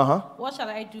her, Uh-huh. What shall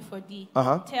I do for thee?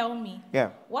 Uh-huh. Tell me. Yeah.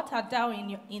 What art thou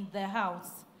in the house?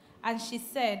 And she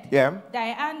said, Yeah. Thy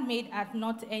handmaid hath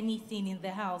not anything in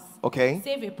the house, Okay.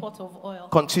 save a pot of oil.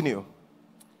 Continue.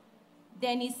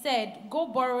 Then he said, Go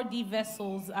borrow thee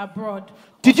vessels abroad.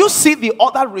 Did you see the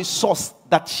other resource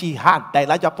that she had that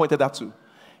Elijah pointed out to?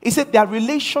 He said there are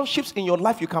relationships in your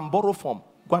life you can borrow from.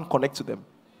 Go and connect to them.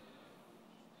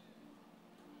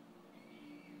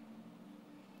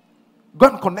 Go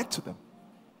and connect to them.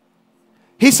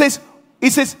 He says,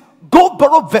 go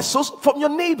borrow vessels from your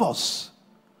neighbors.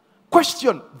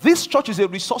 Question, this church is a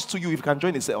resource to you if you can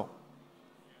join a cell.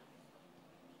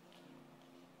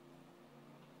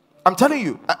 I'm telling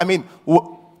you, I mean,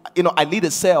 I lead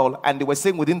a cell, and they were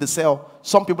saying within the cell,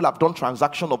 some people have done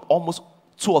transaction of almost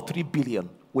 2 or 3 billion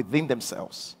within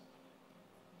themselves.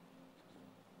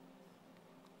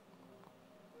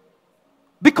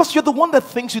 Because you're the one that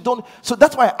thinks you don't. So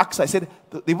that's why I asked. I said,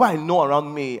 the way I know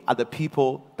around me are the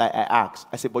people that I ask.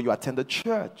 I said, but you attend the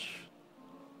church.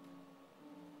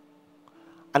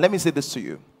 And let me say this to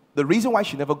you. The reason why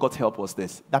she never got help was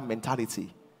this. That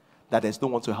mentality that there's no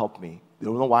one to help me. You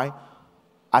don't know why?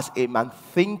 As a man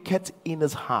thinketh in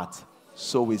his heart,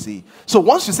 so is he. So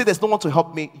once you say there's no one to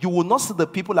help me, you will not see the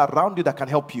people around you that can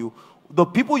help you. The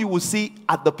people you will see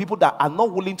are the people that are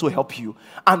not willing to help you.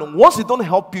 And once they don't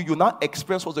help you, you now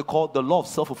experience what they call the law of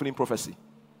self-fulfilling prophecy.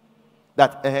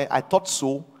 That I thought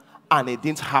so, and it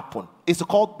didn't happen. It's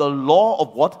called the law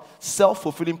of what?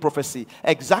 Self-fulfilling prophecy.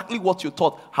 Exactly what you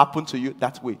thought happened to you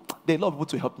that way. There are a lot of people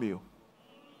to help me.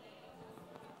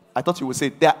 I thought you would say,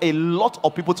 there are a lot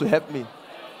of people to help me.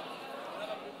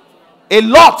 A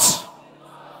lot.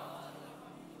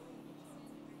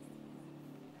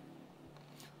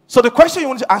 So the question you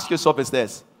want to ask yourself is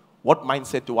this. What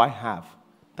mindset do I have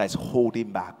that is holding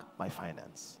back my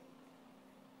finance?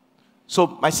 So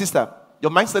my sister,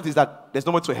 your mindset is that there's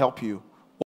no one to help you.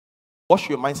 What should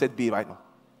your mindset be right now?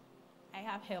 I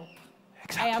have help.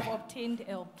 Exactly. I have obtained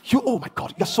help. Oh my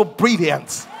God, you're so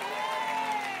brilliant.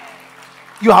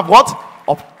 You have what?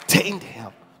 Obtained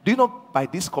help. Do you know by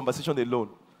this conversation alone,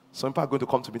 some people are going to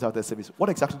come to meet after the service. What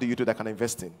exactly do you do that can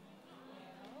invest in?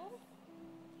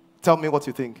 Tell me what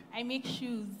you think. I make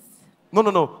shoes.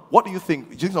 No. What do you think?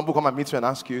 Do you think some people come and meet you and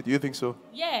ask you? Do you think so?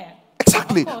 Yeah.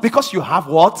 Exactly. Because you have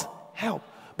what? Help.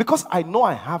 Because I know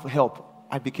I have help,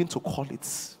 I begin to call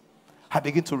it. I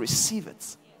begin to receive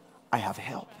it. I have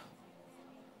help.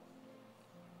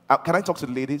 Can I talk to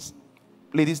the ladies?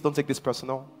 Ladies, don't take this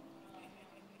personal.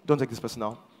 Don't take this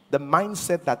personal. The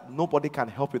mindset that nobody can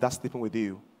help you without sleeping with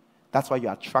you. That's why you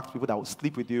attract people that will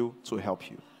sleep with you to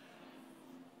help you.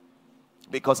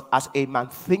 Because as a man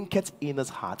thinketh in his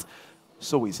heart,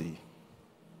 so is he.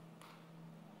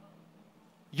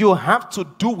 You have to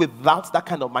do without that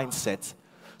kind of mindset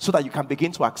so that you can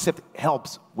begin to accept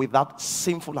helps without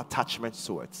sinful attachments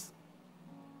to it.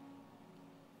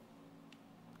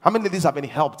 How many ladies have been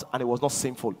helped and it was not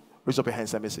sinful? Raise up your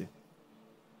hands, let me see.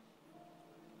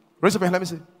 Raise up your hand, let me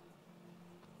see.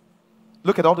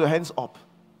 Look at all the hands up.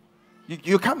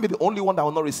 You can't be the only one that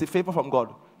will not receive favor from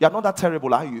God. You are not that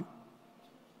terrible, are you?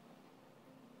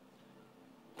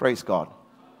 Praise God.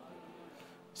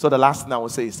 So the last thing I will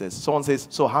say is this. Someone says,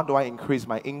 so how do I increase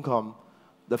my income?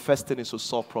 The first thing is to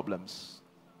solve problems.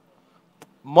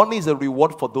 Money is a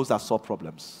reward for those that solve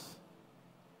problems.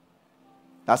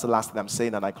 That's the last thing I'm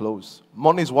saying, and I close.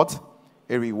 Money is what?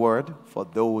 A reward for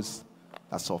those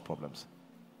that solve problems.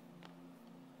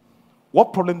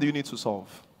 What problem do you need to solve?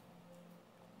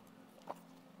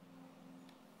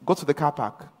 Go to the car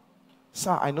park.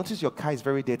 Sir, I notice your car is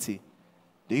very dirty.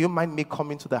 Do you mind me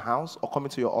coming to the house or coming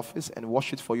to your office and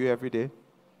wash it for you every day?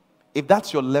 If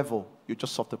that's your level, you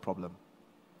just solve the problem.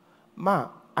 Ma,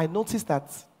 I noticed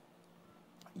that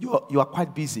you are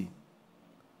quite busy.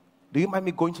 Do you mind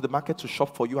me going to the market to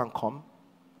shop for you and come?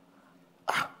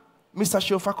 Mr.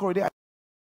 Sheofakorede,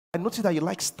 I noticed that you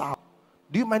like style.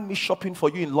 Do you mind me shopping for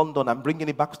you in London and bringing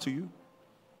it back to you?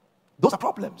 Those are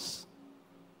problems.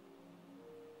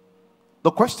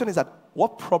 The question is that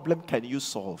what problem can you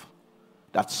solve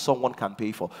that someone can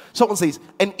pay for? Someone says,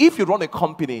 and if you run a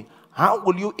company, how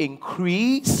will you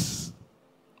increase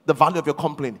the value of your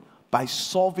company? By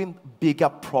solving bigger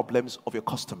problems of your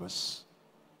customers.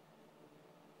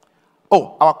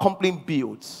 Oh, our company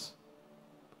builds.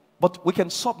 But we can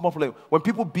solve more problems. When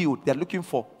people build, they're looking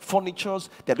for furniture,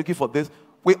 they're looking for this.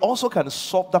 We also can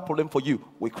solve that problem for you.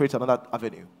 We create another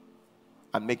avenue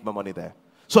and make more money there.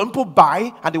 So people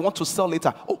buy and they want to sell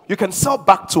later. Oh, you can sell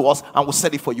back to us and we'll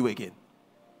sell it for you again.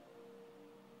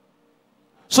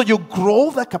 So you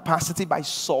grow the capacity by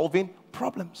solving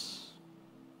Problems.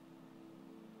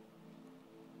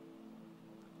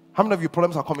 How many of you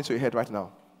problems are coming to your head right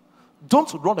now?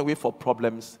 Don't run away from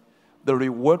problems. The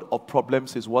reward of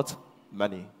problems is what?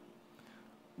 Money.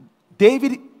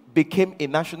 David became a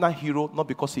national hero not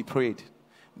because he prayed,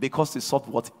 because he solved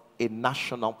what? A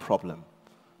national problem.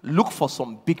 Look for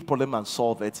some big problem and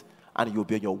solve it, and you'll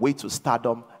be on your way to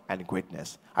stardom and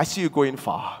greatness. I see you going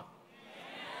far.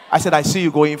 I said, I see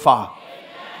you going far.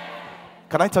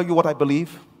 Can I tell you what I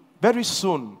believe? Very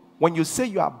soon, when you say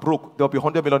you are broke, there will be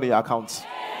 100 million in your accounts.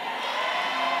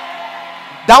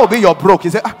 That will be your broke. You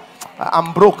say,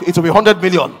 I'm broke. It will be 100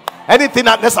 million. Anything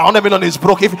that less than 100 million is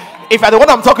broke. If you're the one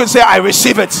I'm talking to, say, I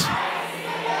receive it.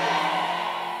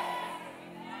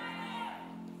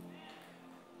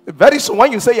 Very soon,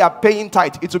 when you say you are paying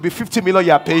tithe, it will be 50 million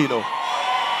you are paying.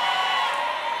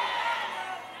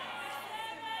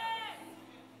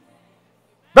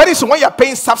 Very soon, when you are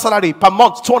paying staff salary per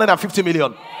month, 250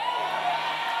 million.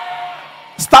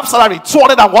 Staff salary,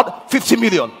 250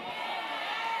 million.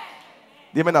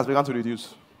 The amen has begun to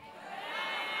reduce.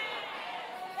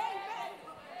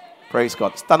 Praise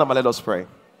God. Stand up and let us pray.